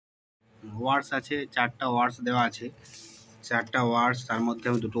ওয়ার্ডস আছে, 4টা ওয়ার্ডস দেওয়া আছে। 4টা ওয়ার্ডস, তার মধ্যে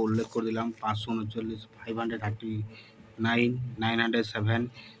আমি দুটো উল্লেখ করে দিলাম, 539, 539, 907।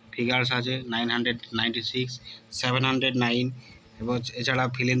 ফিগার্স আছে 996, 709, এবং এছাড়া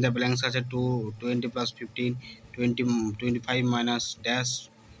ফিল ইন দ্য ব্ল্যাঙ্কস আছে 20 + 15, 25 minus dash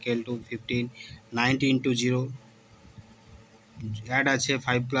equal to 15, 90 into 0। Add আছে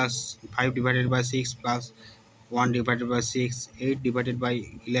 5 divided by 6 plus 1 divided by 6, 8 divided by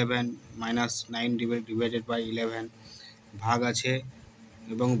 11 minus 9 divided by 11। ভাগ আছে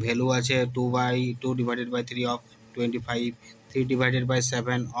এবং ভ্যালু আছে 2 divided by 3 of 25, 3 divided by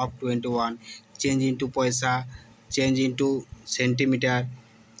 7 of 21। Change into পয়সা, চেঞ্জ ইন্টু সেন্টিমিটার।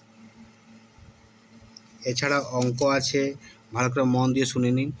 এছাড়া অঙ্ক আছে, ভালো করে মন দিয়ে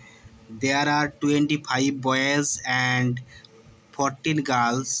শুনে নিন। There are 25 boys and 14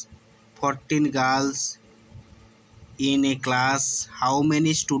 girls in a class. How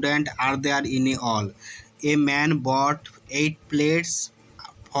many students are there in all? A man bought 8 plates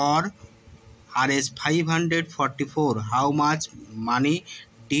for Rs 544. How much money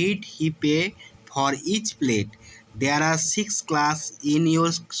did he pay for each plate? There are 6 classes in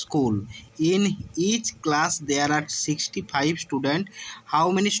your school. In each class there are 65 students. How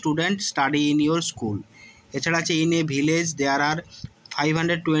many students study in your school? এছাড়া আছে in a village there are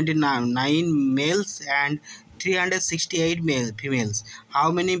 529 males and 368 females. How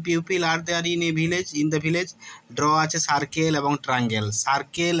many people are there in a village? In the village draw আছে circle এবং triangle,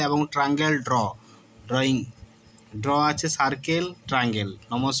 circle এবং triangle draw আছে circle triangle.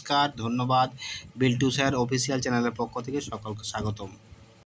 নমস্কার, ধন্যবাদ। Biltu sir official চ্যানেলের পক্ষ থেকে সকলকে স্বাগতম।